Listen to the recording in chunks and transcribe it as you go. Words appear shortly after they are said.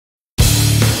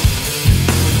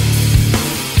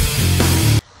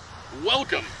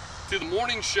Welcome to the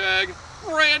Morning Shag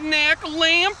Redneck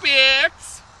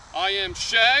Olympics. I am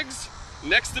Shags.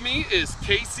 Next to me is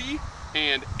Casey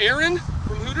and Aaron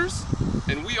from Hooters,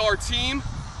 and we are Team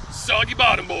Soggy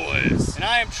Bottom Boys. And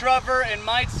I am Trevor, and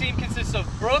my team consists of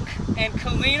Brooke and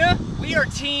Kalina. We are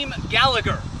Team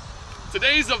Gallagher.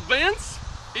 Today's event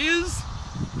is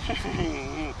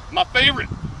my favorite,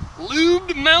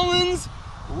 Lubed Melons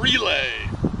Relay.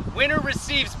 Winner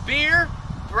receives beer,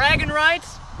 bragging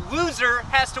rights. Loser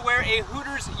has to wear a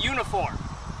Hooters uniform.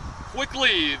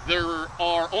 Quickly, there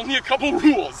are only a couple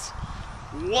rules.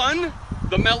 One,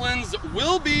 the melons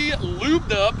will be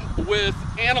lubed up with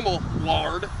animal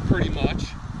lard, pretty much.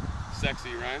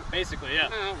 Sexy, right? Basically, yeah.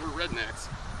 Well, we're rednecks.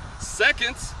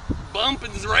 Second,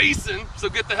 bumping's racing, so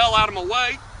get the hell out of my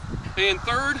way. And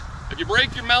third, if you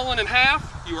break your melon in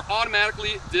half, you are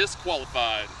automatically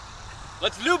disqualified.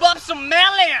 Let's lube up some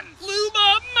melons! Lube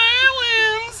up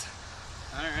melons!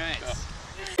 All right. Go.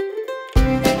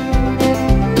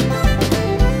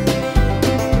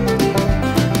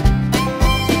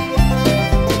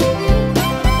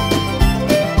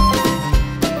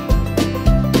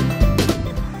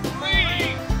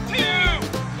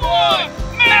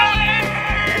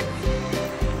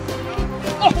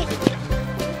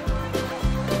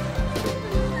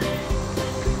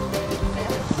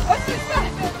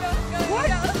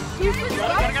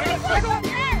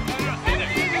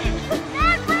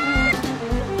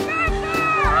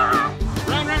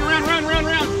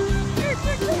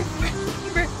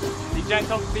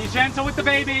 Be gentle with the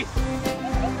baby. You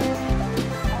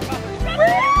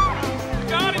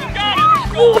got it, you got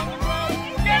it! Go.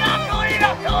 Get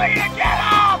up, Kalina, get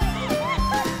up!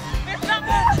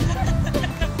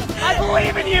 I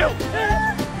believe in you!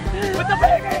 With the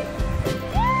baby!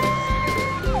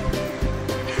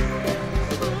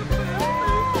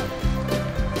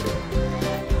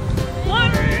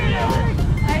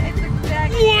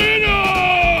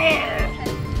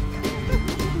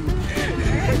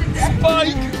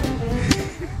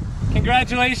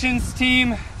 Congratulations,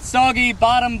 Team Soggy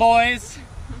Bottom Boys.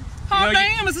 Hot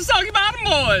damn, it's the Soggy Bottom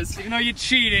Boys! Even though you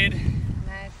cheated.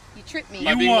 Nice. You tricked me. Am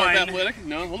I being won. like athletic?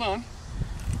 No, hold on.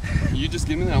 You just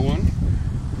give me that one.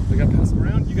 I gotta pass it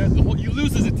around. You guys, you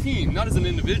lose as a team, not as an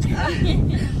individual.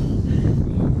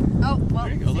 Oh, well.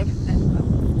 There you go,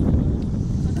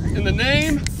 in the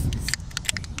name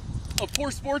of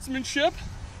poor sportsmanship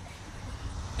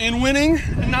and winning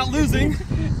and not losing,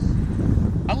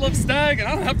 I love Stag and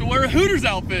I don't have to wear a Hooters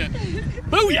outfit.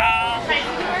 Booyah!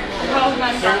 Oh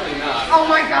my god. Certainly not. Oh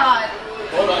my god.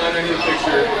 Hold on, I need a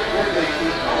picture.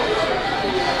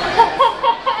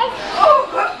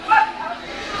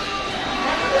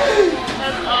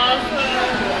 That's awesome.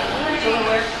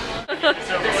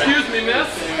 Excuse me, miss?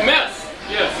 Miss!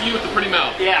 Yes, you with the pretty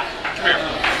mouth. Yeah. Come here.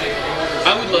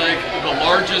 I would like the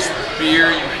largest beer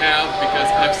you have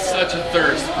because I have such a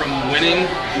thirst from winning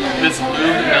this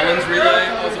Lubed Melons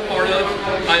relay I was a part of.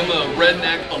 I'm a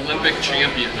redneck Olympic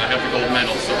champion. I have the gold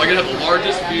medal. So if I could have the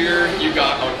largest beer you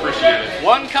got, I would appreciate it.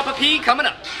 1 cup of pee coming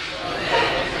up.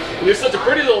 You're such a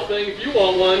pretty little thing. If you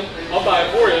want one, I'll buy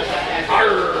it for you.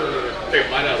 Arrgh. Take a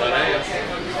bite out of that ass.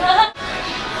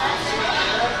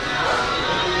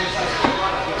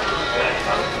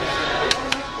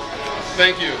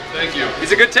 Thank you, thank you.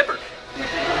 He's a good tipper.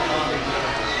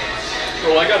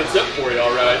 Well, I got a tip for you,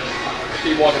 all right.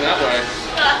 Keep walking that way.